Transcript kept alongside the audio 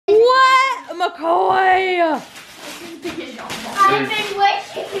McCoy! I've been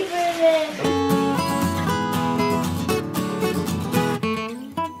waiting for this.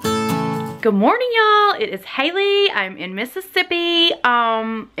 Good morning, y'all. It is Haley. I'm in Mississippi,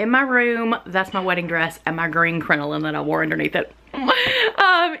 in my room. That's my wedding dress and my green crinoline that I wore underneath it.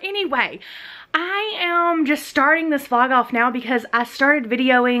 Anyway, I am just starting this vlog off now because I started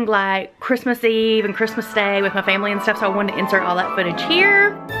videoing like Christmas Eve and Christmas Day with my family and stuff, so I wanted to insert all that footage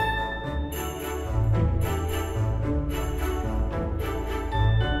here.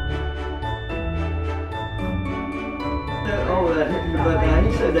 But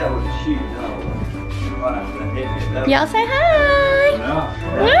he said that was a shoot. Y'all say hi.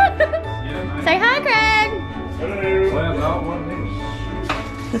 Say hi, Craig.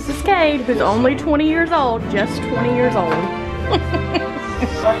 This is Cade, who's only 20 years old, just 20 years old.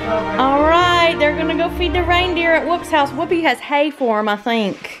 All right, they're gonna go feed the reindeer at Whoop's house. Whoopi has hay for them, I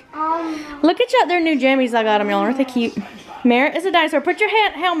think. Look at y'all, their new jammies I got them, y'all. Aren't they cute? Merritt is a dinosaur. Put your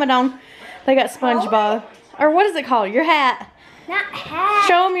helmet on. They got SpongeBob. Or what is it called? Your hat. Not hat.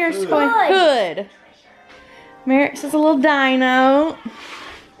 Show them your hood. Merritt's is a little dino.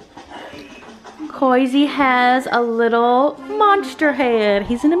 Coisy has a little monster head.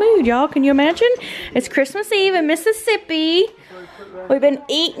 He's in the mood, y'all. Can you imagine? It's Christmas Eve in Mississippi. We've been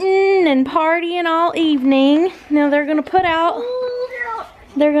eating and partying all evening. Now they're gonna put out.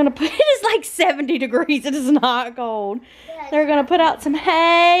 It is like 70 degrees. It is not cold. They're gonna put out some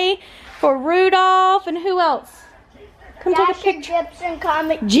hay for Rudolph and who else? Come take a picture. Gypsum,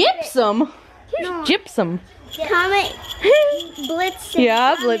 Comet. Gypsum? Who's Gypsum? Comet. Blitzen.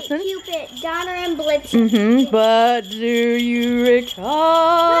 Yeah, Comet, Blitzen. Cupid, Donner and Blitzen. But do you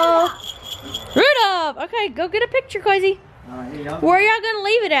recall? Rudolph! Okay, go get a picture, Coisy. Where are y'all gonna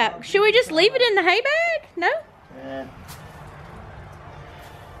leave it at? Should we just leave it in the hay bag? No?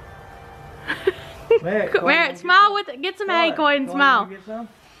 Merritt, smile with it. Get some hay, Coy, and smile.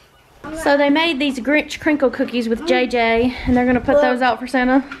 So they made these Grinch crinkle cookies with JJ, and they're gonna put those out for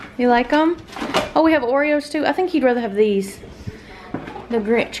Santa. You like them? Oh, we have Oreos too. I think he'd rather have these. The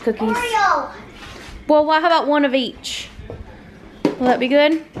Grinch cookies. Oreo. Well, how about one of each? Will that be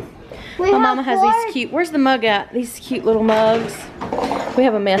good? My mama has these cute, where's the mug at? These cute little mugs. We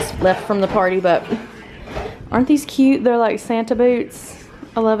have a mess left from the party, but aren't these cute? They're like Santa boots.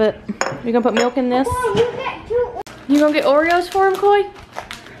 I love it. You gonna put milk in this? You gonna get Oreos for him, Coy?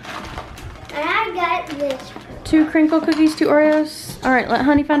 I got this. 2 crinkle cookies, 2 Oreos. All right, let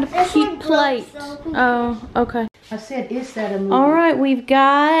Honey find a cute plate. Oh, okay. I said, is that a movie? All right, we've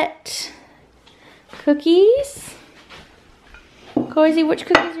got cookies. Coisy, which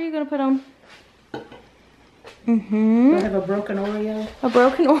cookies are you gonna put on? I have a broken Oreo. A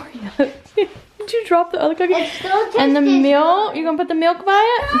broken Oreo. Did you drop the other cookie? It's And the milk, you gonna put the milk by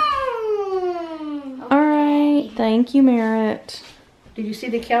it? All right, thank you, Merritt. Did you see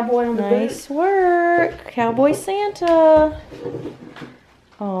the cowboy on the Nice work, Cowboy Santa.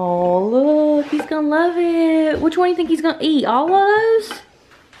 Oh, look, he's gonna love it. Which one do you think he's gonna eat? All of those?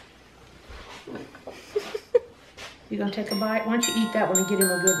 You gonna take a bite? Why don't you eat that one and get him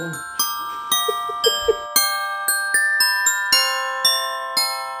a good one?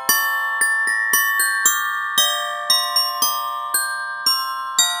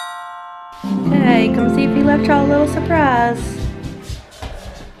 Okay, come see if he left y'all a little surprise.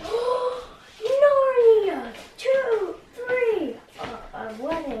 Narnia 2, 3.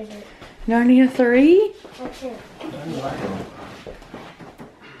 What is it? Narnia 3? What's it?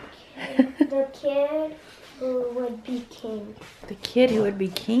 The kid who would be king. The kid who would be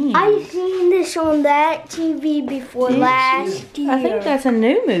king. I've seen this on that TV before last year. I think that's a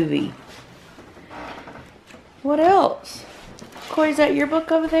new movie. What else? Coy, is that your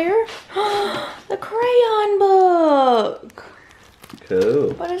book over there? The crayon book.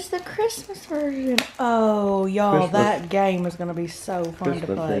 Cool. But it's the Christmas version. Oh, y'all, that game is going to be so fun to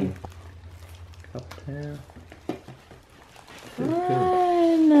play.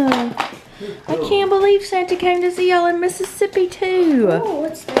 Fun. I can't believe Santa came to see y'all in Mississippi, too. Oh,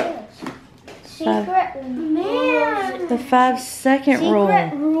 what's this? Secret Man. The 5-second rule.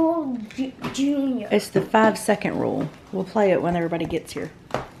 Secret Rule Junior. It's the 5-second rule. We'll play it when everybody gets here.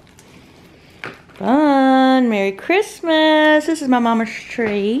 Fun. Merry Christmas. This is my mama's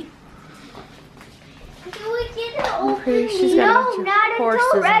tree. Can we get it open? She's got a bunch of not horses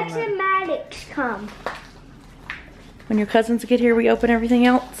until on Rex it. and Maddox come. When your cousins get here, we open everything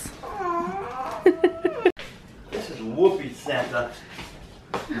else. This is Whoopi Santa.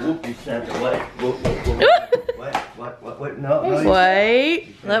 Whoopi Santa. Wait. What? No.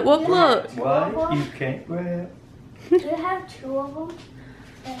 Wait. Let Whoop look. What? You can't grab. Do you have 2 of them?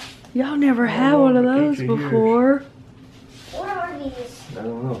 Y'all never had one of those before. What are these? I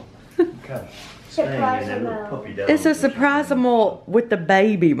don't know. Okay. Surprise-a-mo. It's a surprise-a-mo with the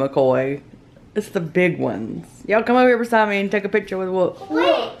baby, McCoy. It's the big ones. Y'all come over here beside me and take a picture with Whoop.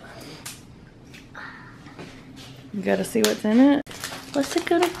 Wait. You gotta see what's in it. What's it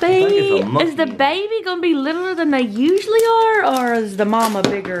gonna be? think it's a monkey. Is the baby gonna be littler than they usually are, or is the mama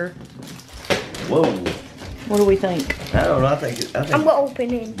bigger? Whoa. What do we think? I don't know. I think. I'm gonna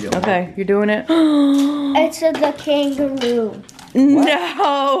open it. Okay, you're doing it. It's the kangaroo.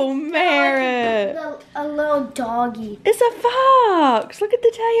 No, Merritt. A little doggy. It's a fox. Look at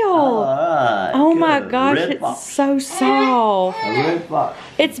the tail. Alright, Oh my good. gosh, Red it's fox. so soft. A red fox.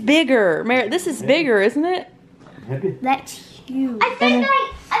 It's bigger. Merritt, this is bigger, isn't it? That's huge.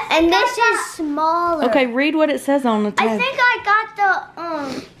 And this is smaller. Okay, read what it says on the I tag. think I got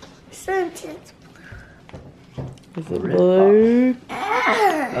the sentence. Is it blue?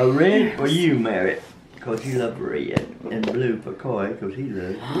 A red for you, Merritt. Because you love red. And blue for Coy, because he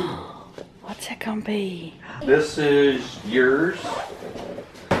loves blue. What's it gonna be? This is yours,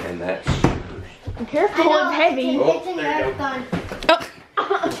 and that's yours. Be careful, it's heavy. Oh, It's a there you Nerf gun.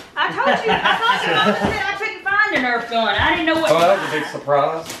 I told you, Mama said I couldn't find a Nerf gun. I didn't know what. Oh, that was a big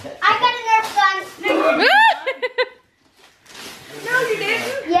surprise. I got a Nerf gun. No, you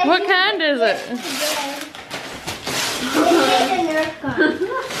didn't. Yes, What you kind is it? did. This is a Nerf gun.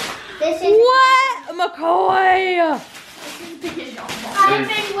 This is. What? McCoy! I've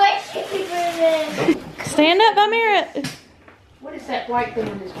been wishing for this. Stand up by Merritt. What is that white thing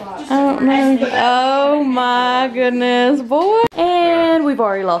in this box? I don't know. Oh my goodness, boy. And we've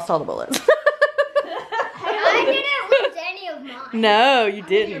already lost all the bullets. I didn't lose any of mine. No, you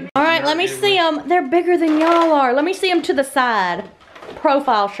didn't. All right, let me see them. They're bigger than y'all are. Let me see them to the side.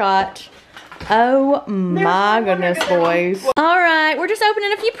 Profile shot. Oh my goodness, boys. All right, we're just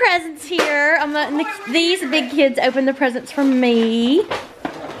opening a few presents here. I'm letting these big kids open the presents from me.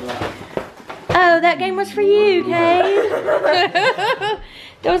 Oh, that game was for you, Kay.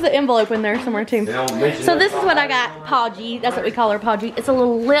 There was an envelope in there somewhere too. So this is what I got, Podgy. That's what we call her, Podgy. It's a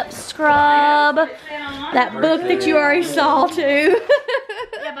little lip scrub. That book that you already saw too.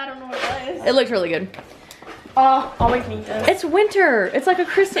 Yeah, but I don't know what that is. It looks really good. Oh, always need this. It's winter. It's like a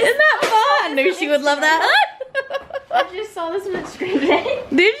Christmas. Isn't that fun? I knew she would love that. I just saw this on the screen today.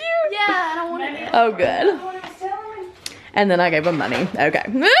 Did you? Yeah, I don't want it. Oh, good. And then I gave him money. Okay.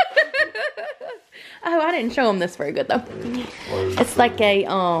 Oh, I didn't show him this very good though. It's like a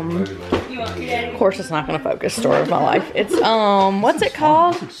of course it's not gonna focus, story of my life. It's what's it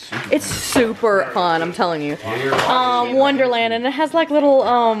called? It's super fun, I'm telling you. Wonderland, and it has like little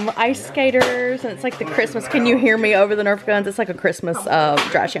ice skaters, and it's like the Christmas. Can you hear me over the Nerf guns? It's like a Christmas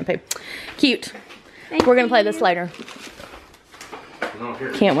dry shampoo. Cute. We're gonna play this later.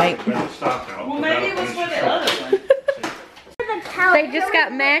 Can't wait. Well, maybe it was for the other one. They just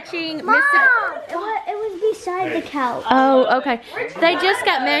got matching Mom, it was beside the couch. Oh, okay. They just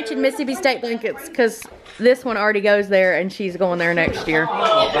got matching Mississippi State blankets because this one already goes there and she's going there next year.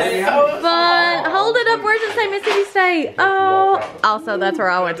 Fun. Hold it up. Where does it say Mississippi State? Oh, also that's where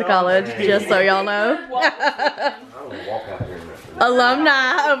I went to college, just so y'all know.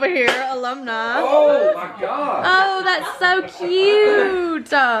 Alumni over here, alumni. Oh my God! Oh, that's so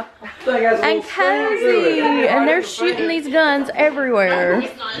cute. And cozy. And they're shooting these guns everywhere.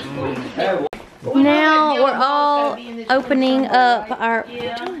 Now we're all opening up our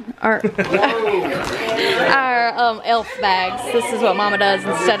elf bags. This is what Mama does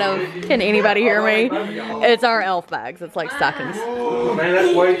instead of, can anybody hear me? It's our elf bags. It's like stockings. Oh, man,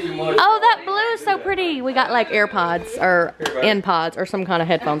 that's way too much. Oh, that blue is so pretty. We got like AirPods or InPods or some kind of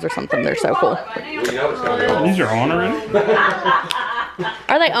headphones or something. They're so cool. These are on already?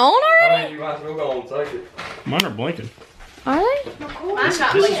 Are they on already? You might as well go and take it. Mine are blinking. Are they?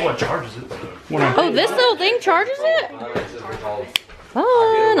 This is what charges it. Oh, this little thing charges it? It's just called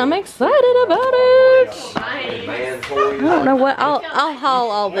Fun. I'm excited about it. man I toys. don't know what. I'll haul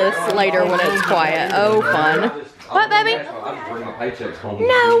all this later when it's quiet. Oh, fun. What, baby? I just bring my paychecks home.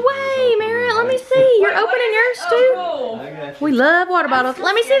 No way, Merritt. Let me see. You're opening yours too? We love water bottles.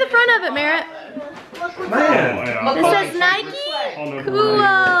 Let me see the front of it, Merritt. Man. It says Nike. Cool.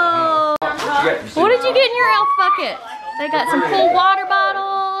 What did you get in your elf bucket? They got some cool water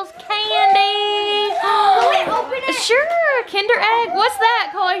bottles, candy. Can we open it? Sure, Kinder Egg. What's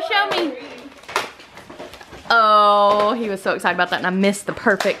that, Coy? Show me. Oh, he was so excited about that, and I missed the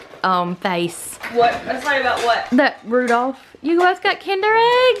perfect face. What? Let's talk about what? That Rudolph. You guys got Kinder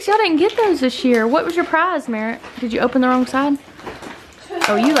Eggs? Y'all didn't get those this year. What was your prize, Merritt? Did you open the wrong side?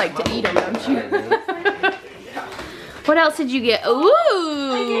 Oh, you like to eat them, don't you? What else did you get?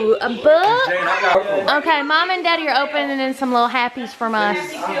 Ooh, a book. Okay, Mom and Daddy are opening some little happies from us.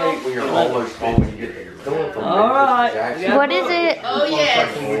 What is it? Oh, yes.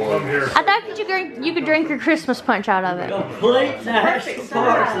 I thought you could drink your Christmas punch out of it. Complete national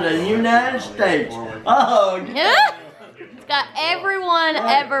parks in the United States. Oh, Yeah. It's got everyone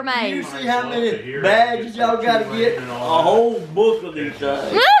ever you made. see how many bags y'all gotta get? A whole book of these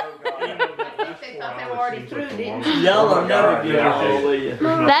things. Y'all will never get all of you.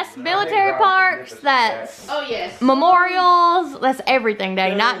 That's military parks, that's Oh, yes. memorials, that's everything,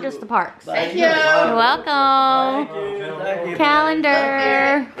 Daddy, not just the parks. Thank you. You're welcome. Thank you.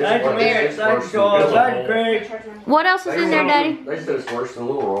 Calendar. Thank you, Mary. Thank you, Charles. Thank you, Craig. What else is in there, Daddy? They said it's worse than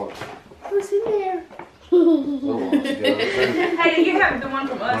Little Rock. What's in there? Little Rock's good. Hey, you have the one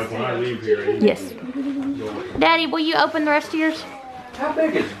from us. Like when I leave here, Yes. Daddy, will you open the rest of yours? How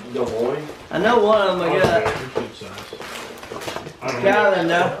big is Des Moines? I know one of them I got.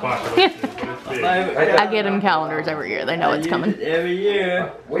 Calendar. I get them calendars every year. They know it's coming. Every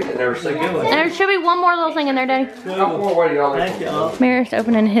year. We didn't ever see good. There should be one more little thing in there, Daddy. How far away do y'all live Thank y'all. Mary's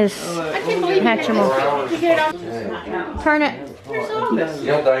opening his Hatchimal. Turn it.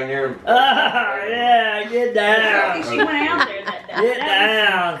 Young thing here. Yeah, get down. She went out there that day. Get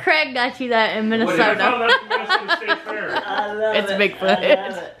down. Craig got you that in I Minnesota. found out the Western State Fair. I love It's it. Bigfoot. I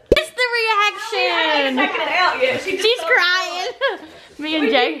love it. It's the reaction. Taking it out yet. She's crying. Me and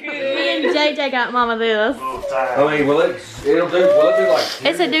JJ got Mama this. I mean, will it do like.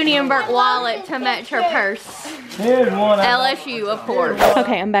 It's a Dooney and Burke wallet to match her purse. Here's one. LSU, of course.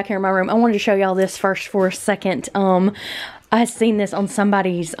 Okay, I'm back here in my room. I wanted to show y'all this first for a second. I seen this on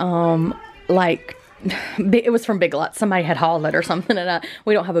somebody's it was from Big Lots. Somebody had hauled it or something, and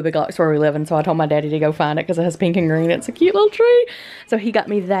we don't have a Big Lots where we live, and so I told my daddy to go find it because it has pink and green. It's a cute little tree. So he got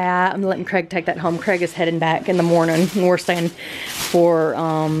me that. I'm letting Craig take that home. Craig is heading back in the morning. We're staying for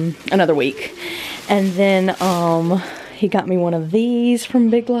another week. And then he got me one of these from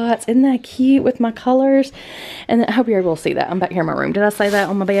Big Lots. Isn't that cute with my colors? And then, I hope you're able to see that. I'm back here in my room. Did I say that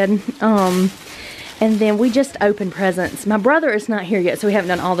on my bed? And then we just opened presents. My brother is not here yet, so we haven't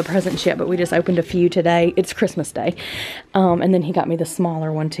done all the presents yet, but we just opened a few today. It's Christmas Day. And then he got me the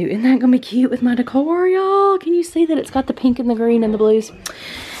smaller one too. Isn't that gonna be cute with my decor, y'all? Can you see that it's got the pink and the green and the blues?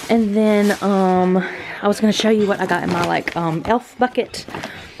 And then I was gonna show you what I got in my elf bucket.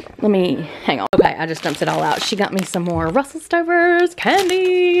 Let me, hang on. Okay, I just dumped it all out. She got me some more Russell Stovers,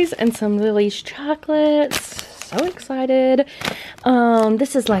 candies, and some Lily's chocolates. So excited.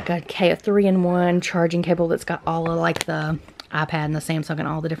 This is like a 3-in-1 charging cable that's got all of the iPad and the Samsung and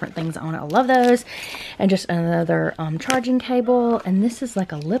all the different things on it. I love those. And just another charging cable. And this is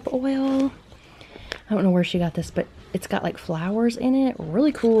like a lip oil. I don't know where she got this, but it's got like flowers in it.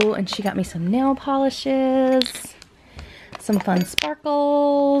 Really cool. And she got me some nail polishes, some fun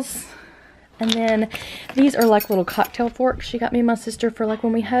sparkles. And then these are like little cocktail forks she got me and my sister for like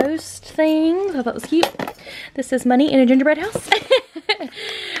when we host things. I thought it was cute. This is money in a gingerbread house.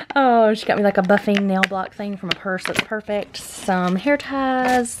 Oh, she got me like a buffing nail block thing from a purse. That's perfect. Some hair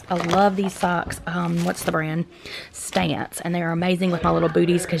ties. I love these socks. What's the brand? Stance. And they're amazing with my little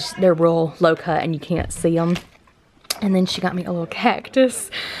booties because they're real low cut and you can't see them. And then she got me a little cactus.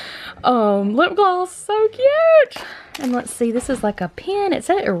 Lip gloss. So cute. And let's see, this is like a pen. It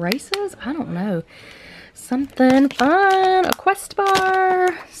said it erases. I don't know. Something fun. A Quest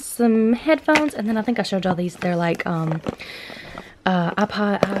bar. Some headphones. And then I think I showed y'all these. They're like,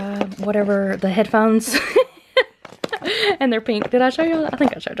 iPod, whatever, the headphones. And they're pink. Did I show y'all that? I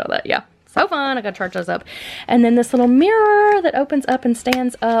think I showed y'all that. Yeah. So fun. I gotta charge those up. And then this little mirror that opens up and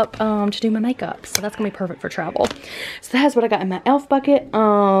stands up to do my makeup. So that's gonna be perfect for travel. So that's what I got in my elf bucket.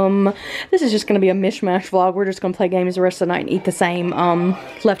 This is just gonna be a mishmash vlog. We're just gonna play games the rest of the night and eat the same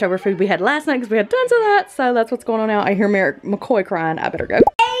leftover food we had last night because we had tons of that. So that's what's going on now. I hear McCoy crying. I better go.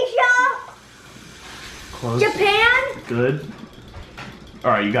 Asia, Close. Japan. Good. All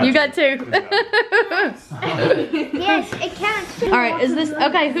right, you got You got two. Yes, it counts. All right, is this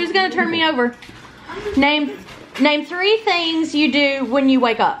okay? Who's gonna turn me over? Name 3 things you do when you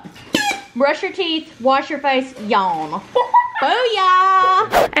wake up. Brush your teeth, wash your face, yawn.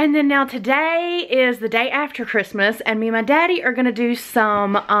 Booyah! And then now today is the day after Christmas, and me and my daddy are gonna do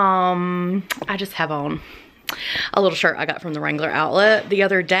some. I just have on a little shirt I got from the Wrangler outlet the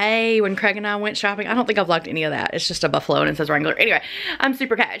other day when Craig and I went shopping. I don't think I've vlogged any of that. It's just a buffalo and it says Wrangler. Anyway, I'm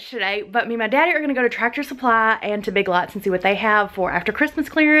super cash today, but me and my daddy are gonna go to Tractor Supply and to Big Lots and see what they have for after Christmas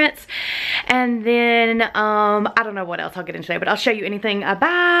clearance. And then I don't know what else I'll get into today, but I'll show you anything I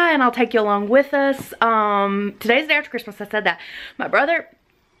buy and I'll take you along with us. Today's the day after Christmas. I said that. My brother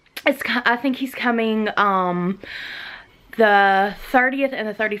is, I think he's coming the 30th and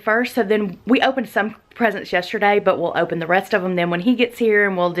the 31st. So then we opened some presents yesterday, but we'll open the rest of them then when he gets here,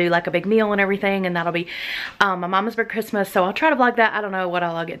 and we'll do like a big meal and everything, and that'll be my mama's for Christmas. So I'll try to vlog that. I don't know what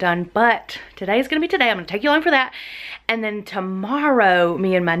I'll get done, but today's gonna be today. I'm gonna take you along for that. And then tomorrow,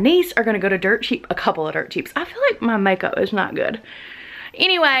 me and my niece are gonna go to Dirt Cheap, a couple of Dirt Cheaps. I feel like my makeup is not good.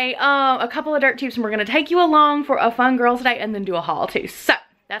 Anyway, a couple of Dirt Cheaps, and we're gonna take you along for a fun girls' day and then do a haul too. So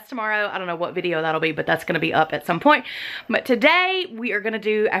that's tomorrow. I don't know what video that'll be, but that's gonna be up at some point. But today we are gonna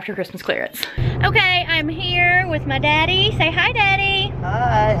do after Christmas clearance. Okay, I'm here with my daddy. Say hi, Daddy.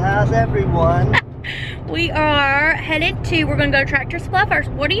 Hi, how's everyone? We are headed to, we're gonna go to Tractor Supply first.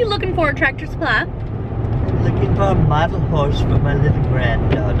 What are you looking for at Tractor Supply? Looking for a model horse for my little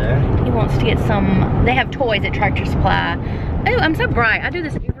granddaughter. He wants to get some, they have toys at Tractor Supply. Oh, I'm so bright. I do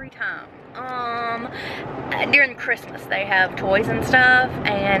this every time. During Christmas they have toys and stuff,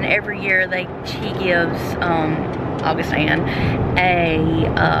 and every year she gives August Ann a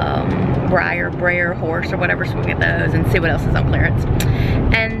Breyer horse or whatever, so we'll get those and see what else is on clearance.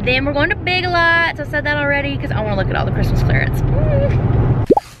 And then we're going to Big Lots. I said that already because I want to look at all the Christmas clearance.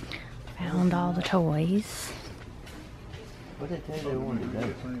 Found all the toys. What did they tell you they wanted to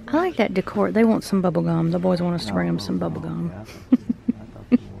do? I like that decor. They want some bubble gum. The boys want us to bring them some bubble gum.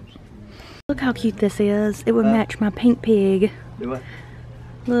 Look how cute this is. It would match my pink pig. Do what?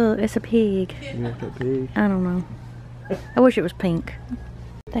 Look, it's a pig. You want that pig? I don't know. I wish it was pink.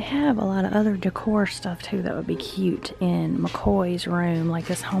 They have a lot of other decor stuff too that would be cute in McCoy's room, like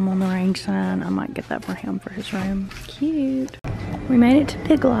this Home on the Range sign. I might get that for him for his room. Cute. We made it to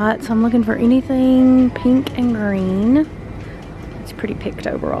Big Lots. I'm looking for anything pink and green. It's pretty picked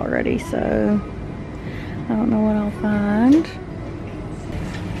over already, so I don't know what I'll find.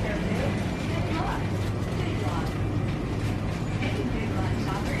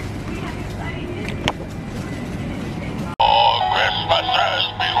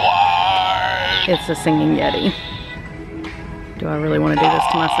 It's a singing Yeti. Do I really want to do this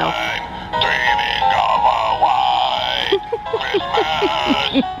to myself?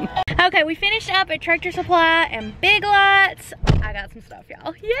 Okay, we finished up at Tractor Supply and Big Lots. I got some stuff,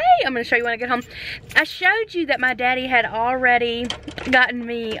 y'all. Yay! I'm gonna show you when I get home. I showed you that my daddy had already gotten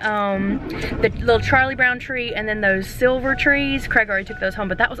me the little Charlie Brown tree and then those silver trees. Craig already took those home,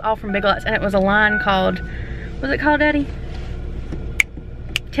 but that was all from Big Lots, and it was a line called, what was it called, Daddy?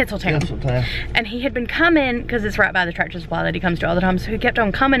 Tinseltown. Tinseltown. And he had been coming, because it's right by the Tractor Supply that he comes to all the time, so he kept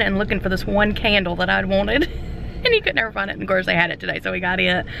on coming and looking for this one candle that I'd wanted. And he could never find it, and of course they had it today, so we got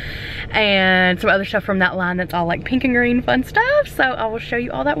it. And some other stuff from that line that's all like pink and green fun stuff, so I will show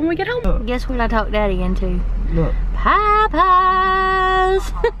you all that when we get home. Look. Guess what I talked Daddy into? Look.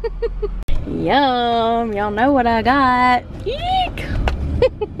 Pie-pies! Yum! Y'all know what I got. Eek!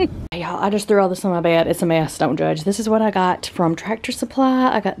 Y'all, I just threw all this on my bed. It's a mess, don't judge. This is what I got from Tractor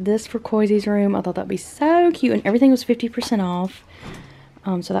Supply. I got this for Koizy's room. I thought that'd be so cute, and everything was 50% off.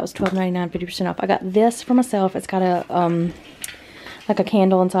 So that was $12.99, 50% off. I got this for myself. It's got a like a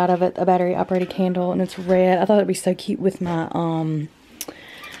candle inside of it, a battery operated candle, and it's red. I thought it'd be so cute with my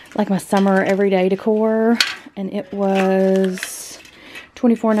like my summer everyday decor, and it was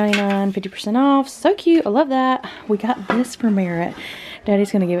 $24.99, 50% off. So cute. I love that. We got this for Merritt.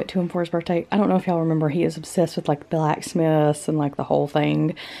 Daddy's gonna give it to him for his birthday. I don't know if y'all remember, he is obsessed with like blacksmiths and like the whole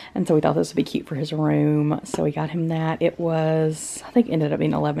thing, and so we thought this would be cute for his room, so we got him that. It was, I think it ended up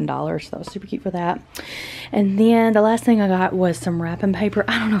being $11, so that was super cute for that. And then the last thing I got was some wrapping paper.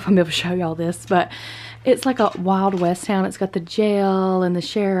 I don't know if I'm able to show y'all this, but it's like a Wild West town. It's got the jail and the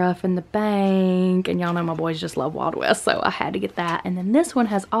sheriff and the bank, and y'all know my boys just love Wild West, so I had to get that. And then this one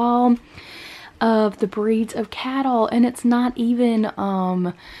has all of the breeds of cattle, and it's not even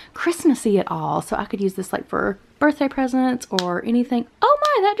Christmassy at all, so I could use this like for birthday presents or anything. Oh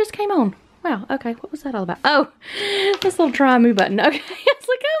my, that just came on. Wow, okay, what was that all about? Oh, this little try me button. Okay, I was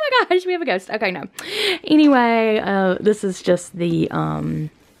like, oh my gosh, we have a ghost. Okay, no. Anyway, this is just the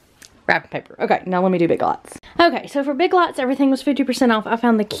wrapping paper. Okay, now let me do Big Lots. Okay, so for Big Lots, everything was 50% off. I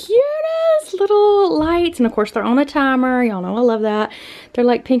found the cutest little lights, and of course they're on a timer. Y'all know I love that. They're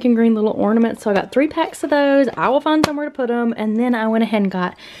like pink and green little ornaments, so I got 3 packs of those. I will find somewhere to put them, and then I went ahead and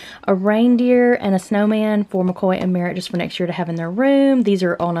got a reindeer and a snowman for McCoy and Merritt just for next year to have in their room. These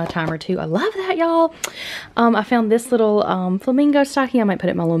are on a timer too. I love that, y'all. I found this little flamingo stocking. I might put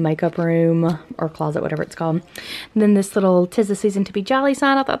it in my little makeup room or closet, whatever it's called. And then this little 'Tis the Season to Be Jolly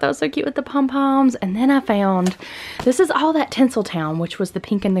sign. I thought that was so cute with the pom-poms. And then I found, this is all that Tinseltown, which was the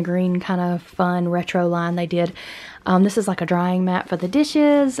pink and the green kind of fun retro line they did. This is like a drying mat for the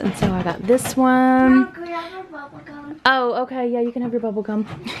dishes, and so I got this one. Could I have a bubble bubble gum. Oh, okay, yeah, you can have your bubble gum.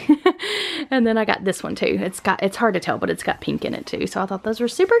 And then I got this one too. It's hard to tell, but it's got pink in it too. So I thought those were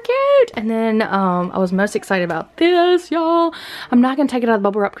super cute. And then I was most excited about this, y'all. I'm not gonna take it out of the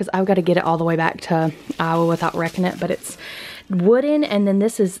bubble wrap because I've got to get it all the way back to Iowa without wrecking it. But it's wooden, and then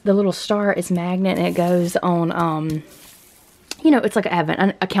this is the little star is magnet, and it goes on you know, it's like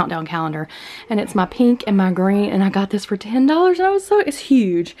a countdown calendar, and it's my pink and my green, and I got this for $10, and it's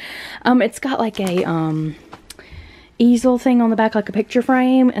huge. It's got like a easel thing on the back, like a picture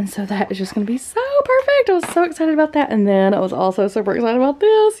frame, and so that is just gonna be so perfect. I was so excited about that. And then I was also super excited about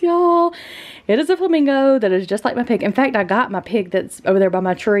this, y'all. It is a flamingo that is just like my pig. In fact, I got my pig that's over there by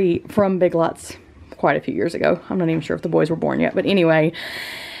my tree from Big Lots quite a few years ago. I'm not even sure if the boys were born yet, but anyway,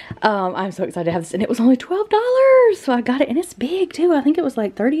 I'm so excited to have this, and it was only $12, so I got it, and it's big too. I think it was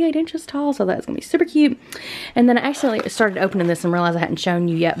like 38 inches tall, so that's gonna be super cute. And then I accidentally started opening this and realized I hadn't shown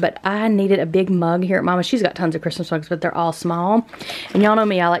you yet, but I needed a big mug here at Mama's. She's got tons of Christmas mugs, but they're all small, and y'all know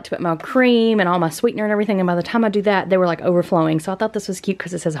me, I like to put my cream and all my sweetener and everything, and by the time I do that, they were like overflowing. So I thought this was cute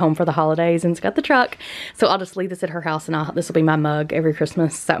because it says home for the holidays, and it's got the truck, so I'll just leave this at her house, and this will be my mug every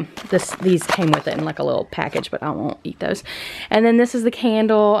Christmas. So these came with it in like a little package, but I won't eat those. And then this is the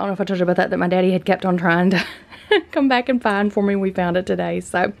candle. I don't know if I told you about that my daddy had kept on trying to come back and find for me. We found it today,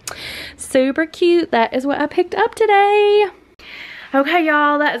 so super cute. That is what I picked up today. Okay,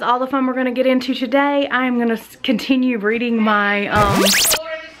 y'all, that is all the fun we're gonna get into today. I'm gonna continue reading my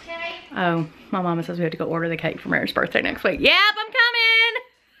oh, my mama says we have to go order the cake for Mary's birthday next week. Yep, I'm coming.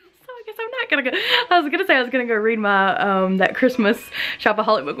 So I guess I'm not gonna go. I was gonna say I was gonna go read my that Christmas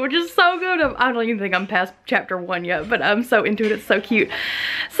shopaholic book, which is so good. I don't even think I'm past chapter 1 yet, but I'm so into it. It's so cute.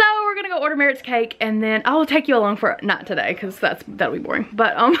 So we're gonna go order Merritt's cake, and then I will take you along for not today because that'll be boring.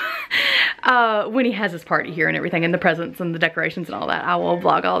 But when he has his party here and everything, and the presents and the decorations and all that, I will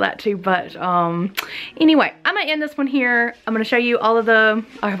vlog all that too. But anyway, I'm gonna end this one here. I'm gonna show you all of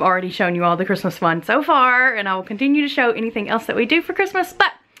I have already shown you all the Christmas fun so far, and I will continue to show anything else that we do for Christmas.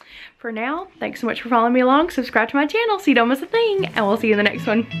 But for now, thanks so much for following me along. Subscribe to my channel so you don't miss a thing, and we'll see you in the next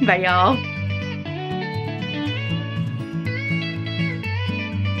one. Bye, y'all.